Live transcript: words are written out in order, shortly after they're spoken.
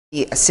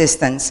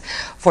assistance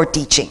for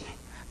teaching.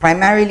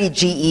 Primarily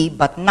GE,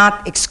 but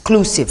not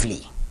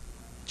exclusively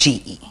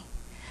GE.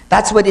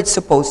 That's what it's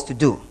supposed to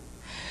do.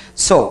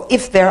 So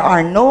if there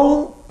are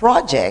no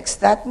projects,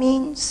 that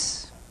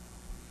means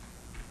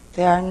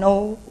there are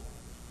no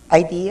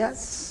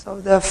ideas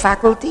of the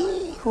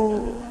faculty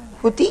who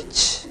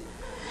teach.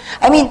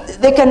 I mean,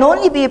 there can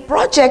only be a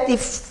project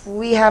if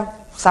we have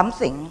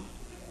something.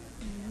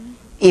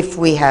 If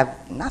we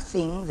have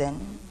nothing, then...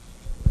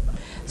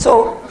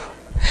 So,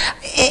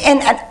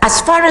 and as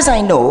far as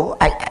I know,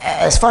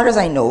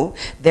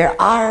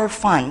 there are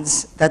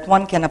funds that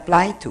one can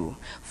apply to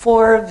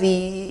for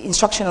the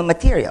instructional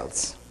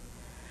materials.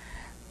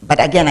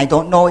 But again, I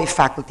don't know if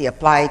faculty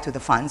apply to the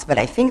funds, but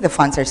I think the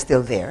funds are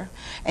still there,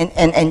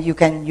 and you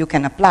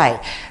can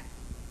apply.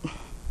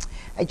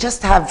 I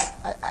just have,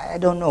 I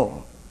don't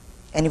know.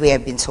 Anyway,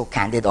 I've been so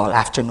candid all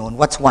afternoon.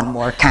 What's one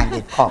more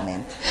candid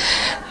comment?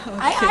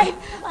 Okay.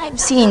 I've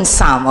seen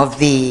some of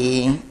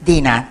the,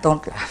 Dina,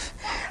 don't laugh.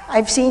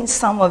 I've seen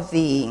some of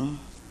the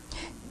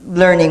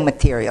learning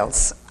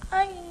materials.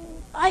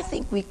 I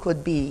think we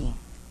could be,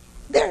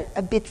 they're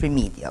a bit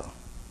remedial.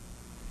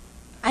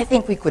 I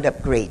think we could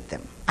upgrade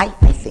them. I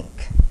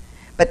think.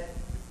 But,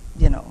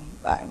 you know,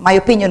 my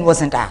opinion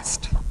wasn't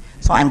asked,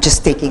 so I'm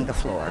just taking the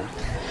floor.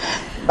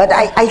 But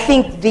I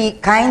think the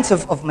kinds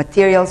of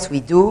materials we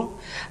do,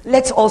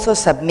 let's also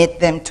submit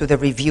them to the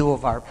review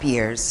of our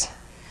peers.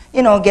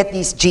 You know, get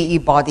these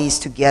GE bodies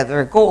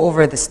together, go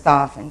over the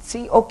stuff and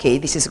see, okay,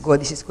 this is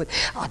good,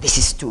 oh, this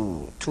is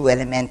too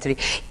elementary.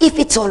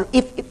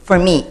 For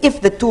me,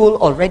 if the tool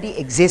already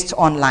exists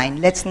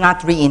online, let's not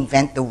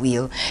reinvent the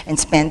wheel and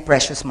spend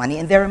precious money.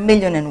 And there are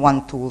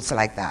 1,000,001 tools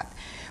like that,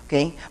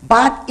 okay?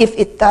 But if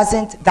it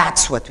doesn't,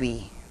 that's what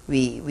we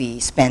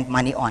spend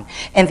money on.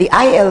 And the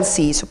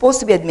ILC is supposed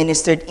to be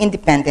administered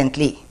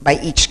independently by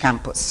each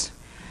campus.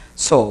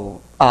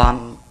 So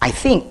I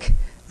think,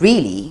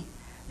 really,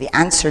 the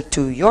answer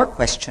to your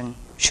question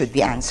should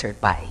be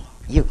answered by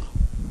you.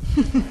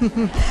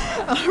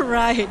 All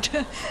right.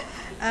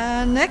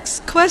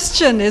 Next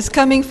question is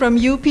coming from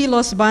UP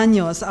Los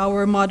Baños.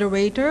 Our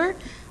moderators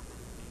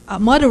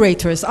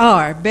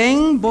are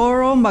Beng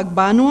Boro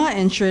Magbanua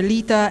and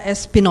Shirlita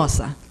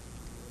Espinosa.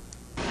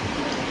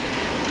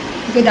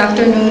 Good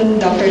afternoon,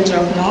 Dr.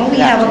 Diokno. We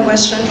have a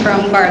question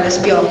from Carlos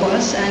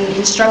Piocos, an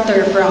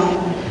instructor from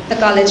the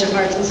College of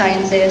Arts and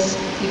Sciences,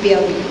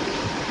 UPLB.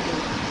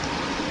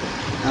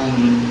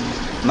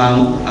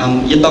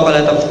 Ma'am, you talk a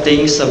lot of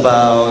things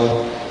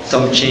about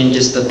some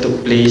changes that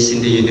took place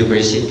in the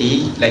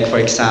university, like for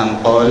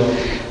example,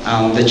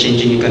 the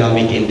changing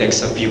economic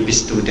index of UP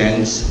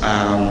students,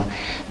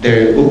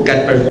 their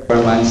UCAT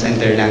performance and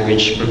their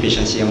language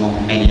proficiency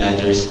among many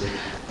others.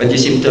 But you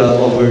seem to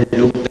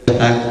overlook the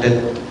fact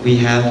that we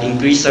have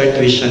increased our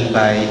tuition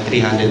by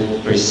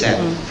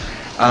 300%.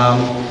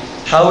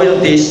 How will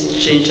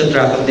this change the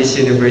track of this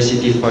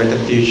university for the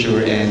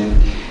future, and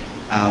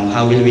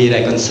how will we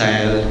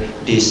reconcile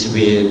this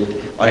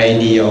with our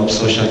idea of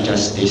social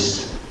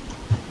justice?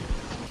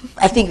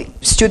 I think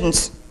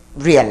students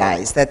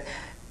realize that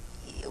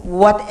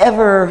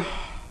whatever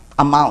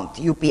amount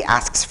UP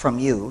asks from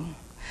you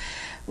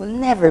will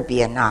never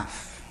be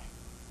enough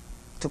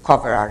to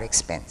cover our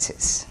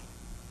expenses.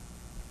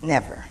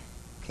 Never.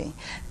 Okay?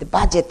 The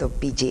budget of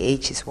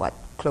PGH is what?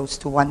 Close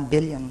to 1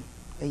 billion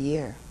a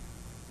year.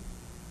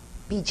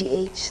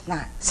 PGH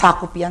na.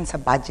 Sakop yan sa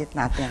budget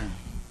natin.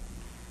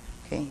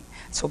 Okay?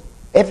 So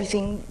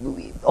everything,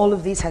 all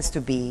of this has to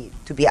be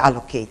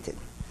allocated.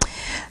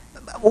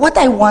 What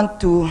I want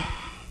to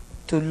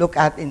look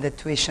at in the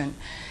tuition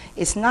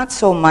is not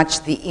so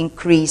much the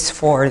increase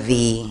for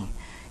the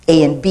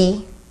A and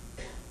B.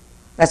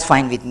 That's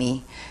fine with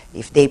me.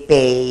 If they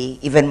pay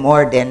even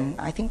more than,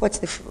 I think what's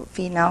the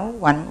fee now?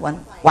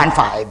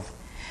 1.5.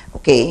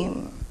 Okay.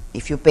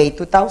 If you pay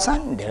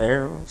 2,000,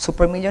 they're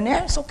super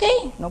millionaires.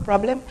 Okay, no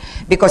problem.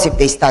 Because if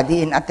they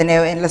study in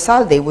Ateneo and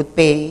LaSalle, they would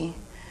pay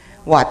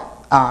what?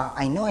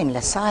 I know in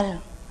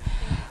LaSalle,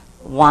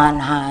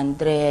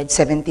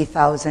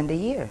 170,000 a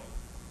year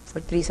for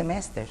 3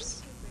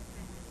 semesters.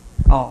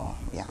 Oh,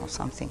 yeah, or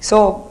something.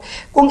 So,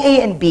 kung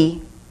A and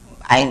B,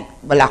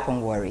 wala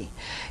akong worry.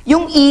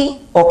 Yung E,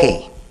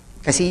 okay.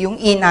 Kasi yung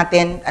E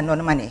natin, ano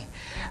naman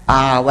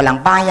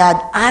walang bayad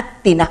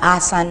at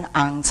tinaasan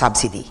ang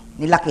subsidy.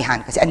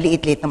 Nilakihan, kasi ang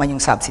liit-liit naman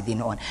yung subsidy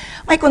noon.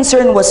 My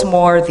concern was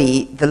more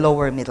the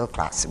lower middle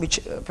class,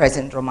 which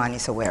President Roman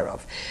is aware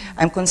of.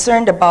 I'm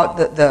concerned about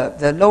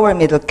the lower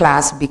middle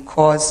class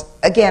because,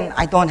 again,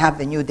 I don't have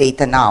the new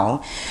data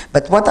now,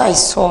 but what I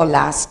saw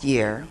last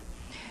year,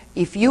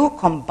 if you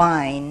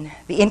combine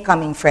the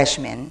incoming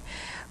freshmen,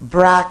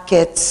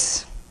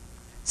 brackets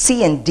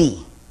C and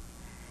D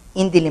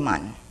in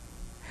Diliman,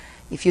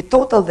 if you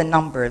total the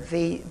number,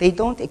 they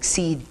don't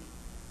exceed,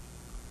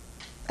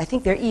 I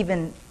think they're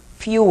even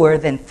fewer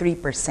than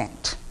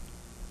 3%.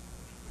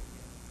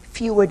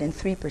 Fewer than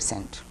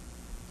 3%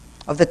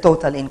 of the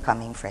total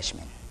incoming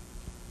freshmen.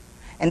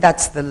 And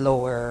that's the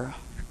lower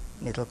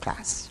middle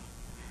class.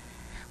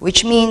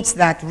 Which means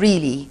that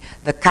really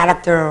the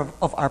character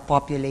of our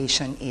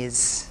population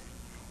is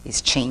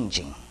is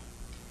changing.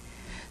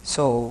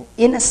 So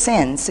in a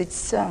sense,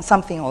 it's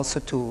something also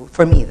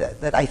for me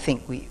that I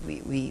think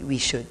we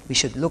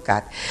should look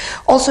at.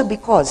 Also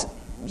because,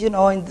 you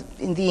know, in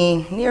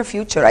the near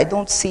future, I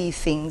don't see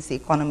the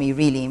economy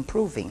really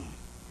improving.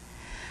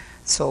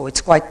 So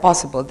it's quite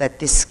possible that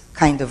this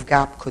kind of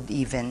gap could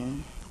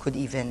even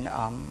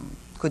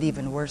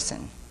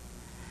worsen.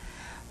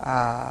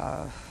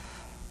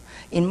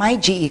 In my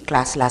GE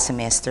class last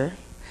semester,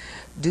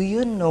 do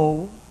you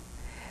know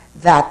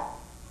that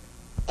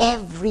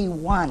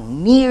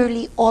everyone,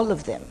 nearly all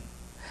of them,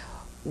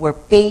 were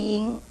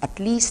paying at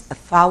least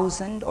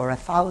 1,000 or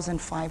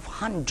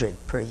 1,500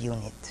 per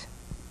unit?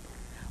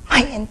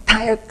 My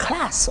entire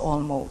class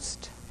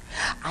almost.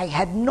 I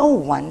had no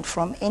one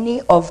from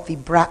any of the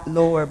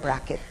lower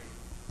bracket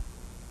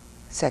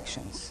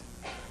sections.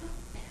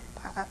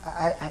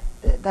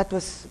 That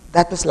was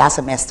last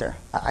semester.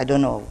 I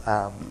don't know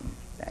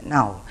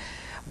now,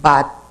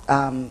 but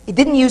it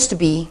didn't used to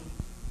be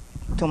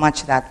too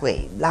much that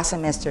way. Last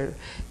semester,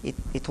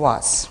 it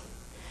was,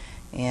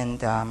 and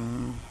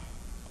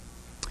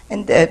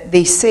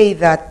they say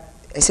that.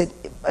 I said,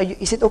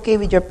 is it okay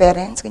with your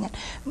parents? Ganyan.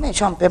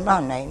 Siyempre,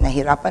 ma'am,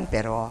 nahirapan,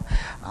 pero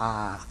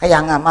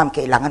kaya nga, ma'am,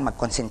 kailangan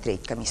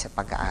mag-concentrate kami sa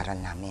pag-aaral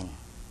namin.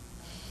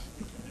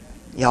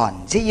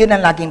 Yon. Yun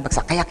ang laging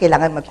bagsak. Kaya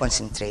kailangan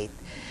mag-concentrate.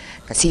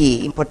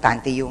 Kasi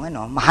importante yung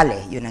mahal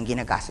eh. Yun ang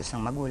ginagastos ng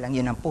magulang.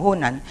 Yun ang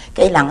puhunan.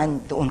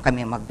 Kailangan doon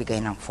kami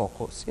magbigay ng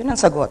focus. Yun ang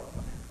sagot.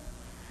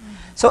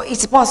 So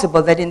it's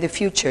possible that in the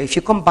future, if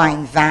you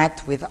combine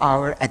that with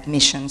our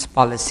admissions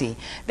policy,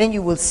 then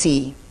you will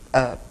see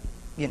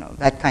you know,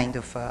 that kind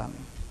of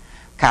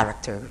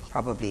character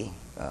probably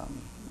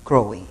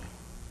growing.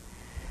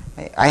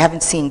 I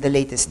haven't seen the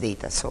latest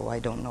data, so I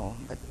don't know.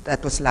 But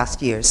that was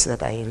last year's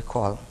that I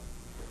recall.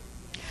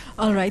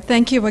 All right,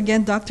 thank you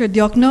again, Dr.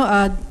 Diokno.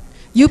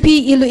 UP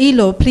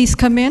Iloilo, please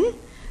come in.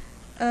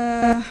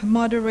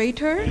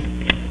 Moderator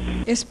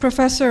is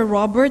Professor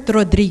Robert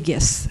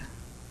Rodriguez.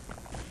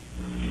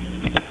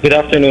 Good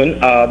afternoon,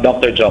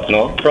 Dr.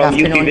 Diokno. From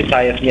UP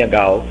Visayas,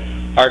 Niagao.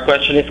 Our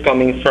question is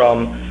coming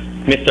from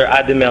Mr.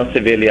 Ademel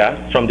Sevilla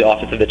from the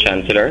Office of the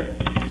Chancellor.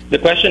 The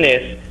question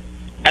is,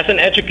 as an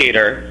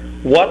educator,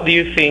 what do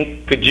you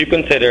think could you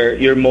consider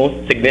your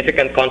most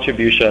significant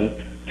contribution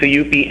to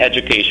UP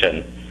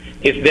education?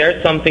 Is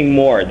there something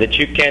more that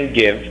you can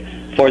give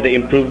for the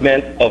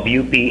improvement of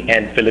UP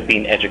and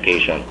Philippine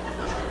education?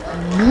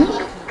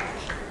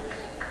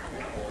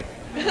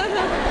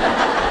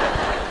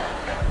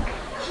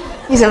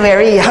 He's a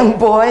very young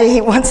boy.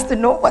 He wants to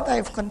know what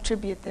I've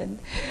contributed.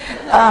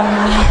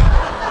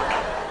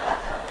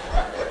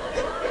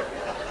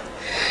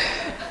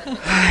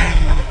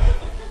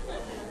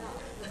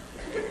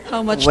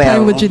 How much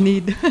time would you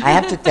need? I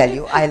have to tell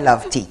you, I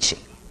love teaching.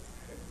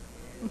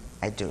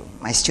 I do.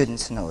 My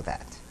students know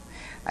that.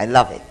 I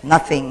love it.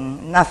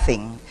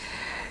 Nothing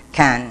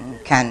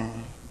can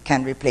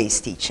replace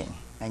teaching.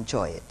 I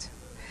enjoy it.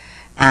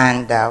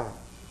 And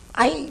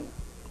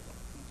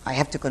I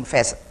have to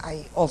confess,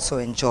 I also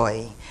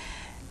enjoy,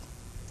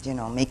 you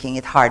know, making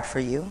it hard for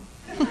you.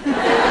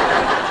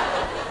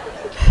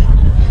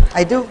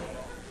 I do.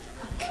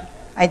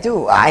 I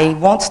do. I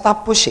won't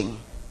stop pushing.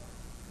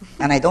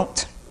 And I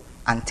don't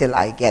until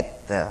I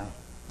get the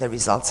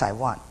results I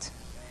want.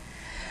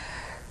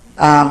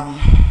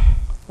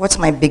 What's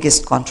my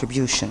biggest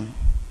contribution?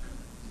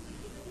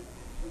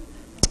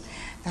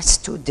 That's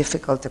too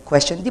difficult a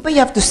question. Di ba you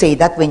have to say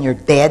that when you're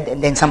dead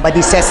and then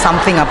somebody says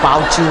something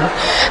about you?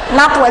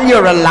 Not while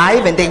you're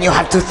alive and then you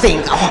have to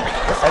think, oh my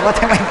God,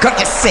 what am I going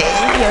to say?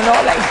 You know,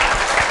 like,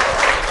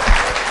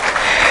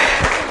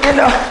 you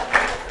know,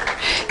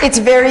 it's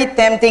very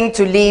tempting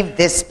to leave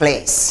this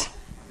place.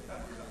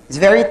 It's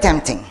very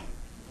tempting.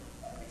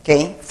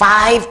 Okay,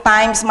 5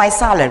 times my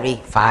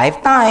salary,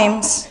 5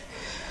 times.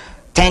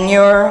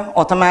 Tenure,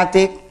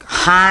 automatic,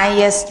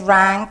 highest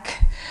rank.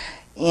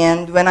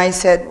 And when I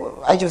said,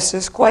 I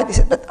just quiet, they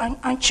said, but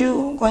aren't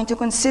you going to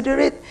consider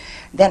it?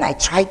 Then I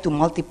tried to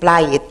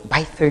multiply it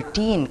by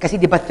 13. Kasi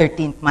di ba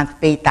 13th month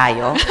pay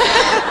tayo?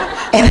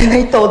 And then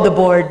I told the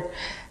board,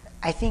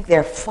 I think there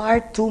are far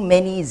too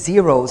many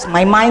zeros.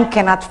 My mind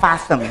cannot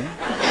fathom.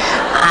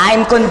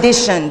 I'm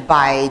conditioned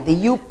by the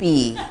UP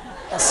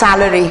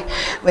salary.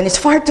 When it's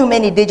far too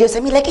many digits,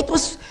 I mean, like it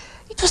was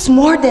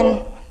more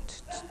than,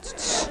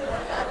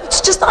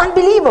 it's just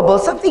unbelievable.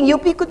 Something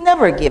UP could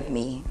never give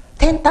me.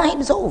 10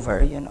 times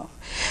over, you know.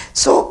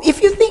 So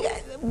if you think,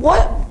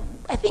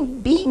 I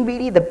think being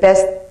really the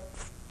best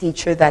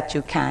teacher that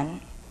you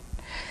can,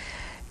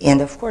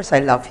 and of course I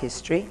love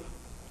history.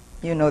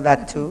 You know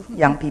that too,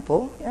 young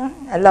people. Yeah,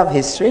 I love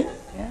history.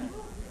 Yeah.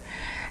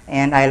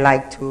 And I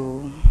like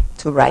to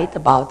write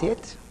about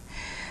it.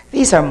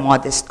 These are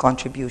modest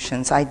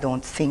contributions. I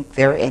don't think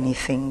they're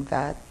anything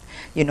that,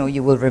 you know,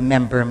 you will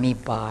remember me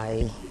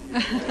by.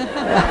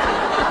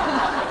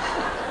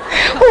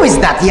 Who is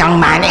that young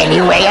man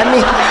anyway? I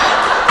mean,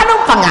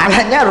 anong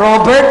pangalan niya?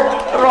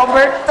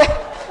 Robert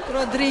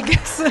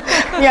Rodriguez.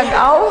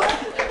 Niagao?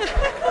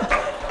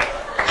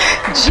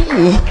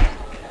 Gee.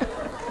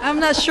 I'm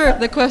not sure if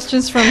the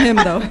question's from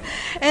him, though.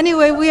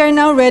 Anyway, we are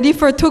now ready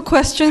for 2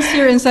 questions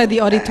here inside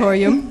the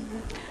auditorium.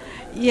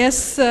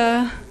 Yes,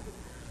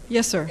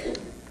 yes, sir.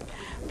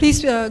 Please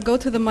go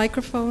to the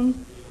microphone.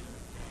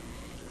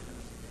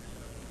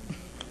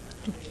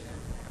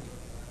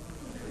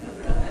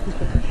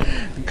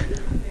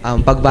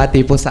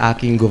 Pagbati po sa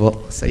aking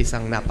guro sa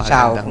isang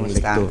napakagandang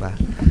lektura.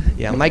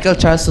 Yeah, Michael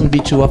Charleston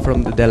Bichua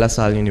from the De La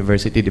Salle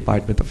University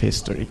Department of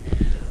History.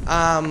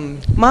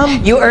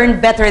 Ma'am, you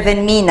earn better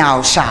than me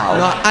now, Xiao.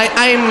 No,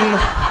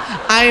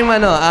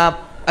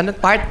 I'm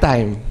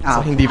part-time,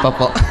 so hindi pa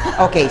po.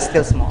 Okay,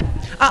 still small.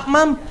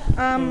 Ma'am,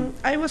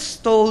 I was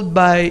told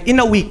in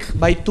a week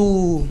by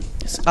 2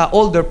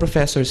 older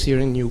professors here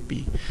in UP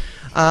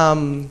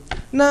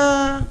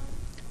na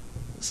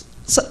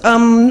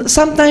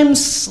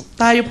sometimes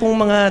tayo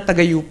pong mga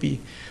taga-UP,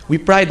 we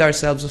pride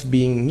ourselves of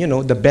being,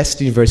 the best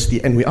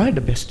university, and we are the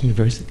best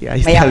university, I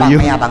tell you.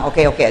 Mayabang.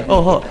 Okay.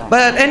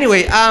 But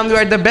anyway, we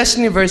are the best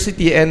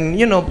university, and,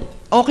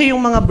 okay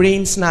yung mga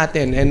brains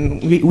natin, and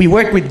we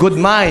work with good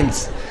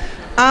minds.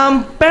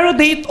 Pero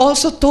they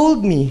also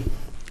told me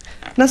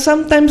na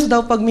sometimes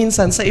daw pag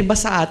minsan sa iba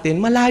sa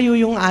atin, malayo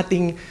yung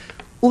ating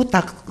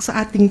utak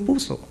sa ating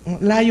puso.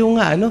 Layo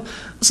nga, ano?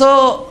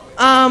 So,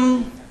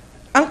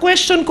 ang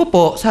question ko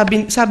po,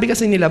 sabi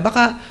kasi nila,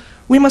 baka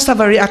we must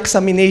have a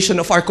re-examination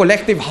of our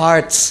collective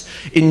hearts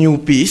in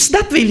UP. Is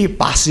that really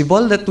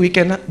possible that we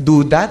can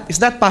do that?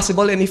 Is that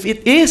possible? And if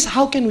it is,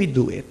 how can we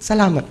do it?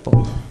 Salamat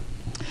po.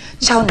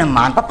 Siyaw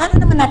naman, paano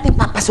naman natin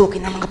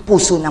papasukin ang mga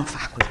puso ng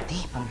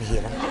faculty?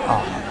 Pambihira.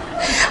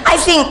 I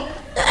think,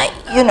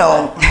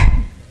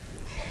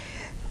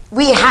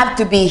 we have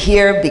to be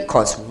here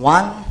because,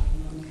 one,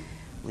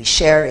 we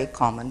share a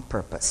common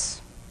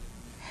purpose.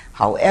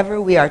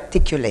 However we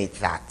articulate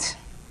that,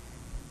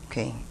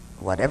 okay,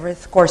 whatever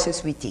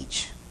courses we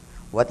teach,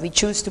 what we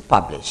choose to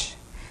publish,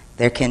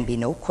 there can be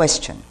no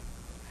question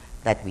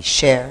that we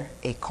share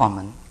a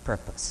common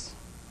purpose.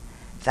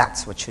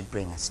 That's what should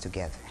bring us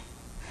together.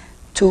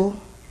 2,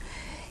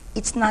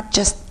 it's not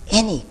just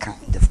any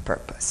kind of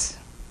purpose.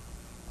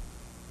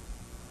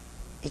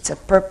 It's a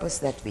purpose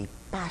that we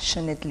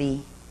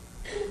passionately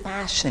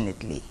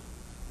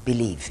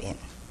believe in.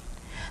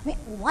 I mean,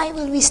 why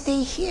will we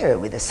stay here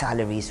with the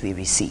salaries we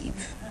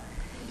receive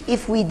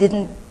if we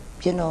didn't,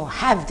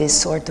 have this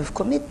sort of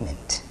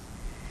commitment?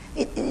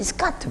 It's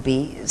got to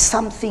be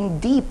something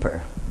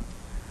deeper,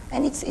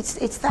 and it's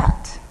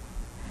that.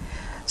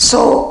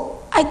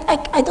 So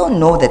I don't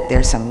know that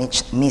there's a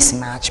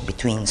mismatch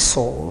between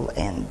soul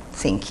and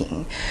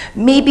thinking.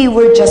 Maybe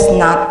we're just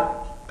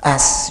not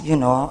as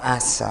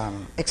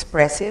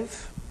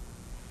expressive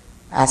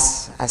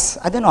as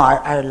I don't know,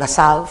 our La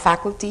Salle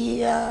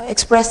faculty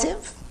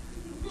expressive?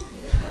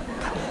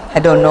 I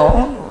don't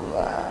know.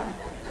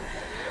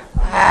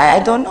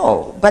 I don't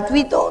know. But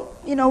we don't,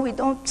 we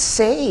don't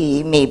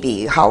say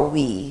maybe how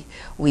we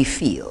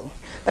feel.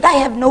 But I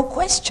have no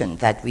question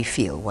that we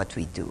feel what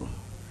we do.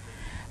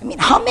 I mean,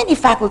 how many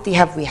faculty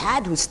have we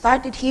had who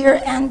started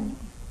here and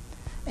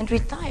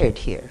retired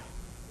here?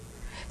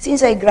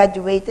 Since I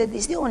graduated,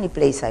 it's the only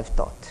place I've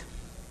taught.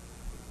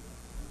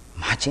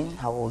 Imagine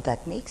how old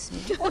that makes me.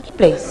 The only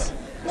place.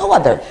 No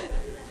other.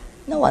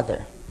 No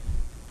other.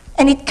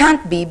 And it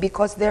can't be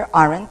because there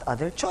aren't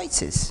other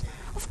choices.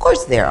 Of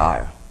course there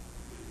are.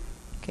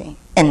 Okay?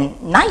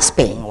 And nice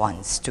paying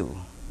ones too.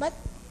 But,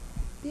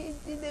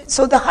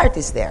 so the heart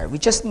is there. We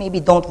just maybe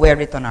don't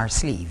wear it on our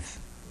sleeve.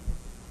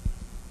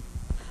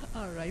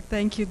 All right,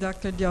 thank you,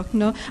 Dr.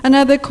 Diokno.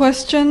 Another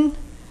question?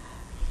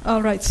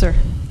 All right, sir.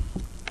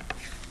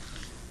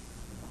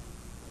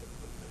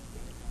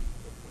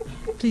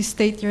 Please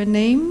state your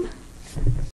name.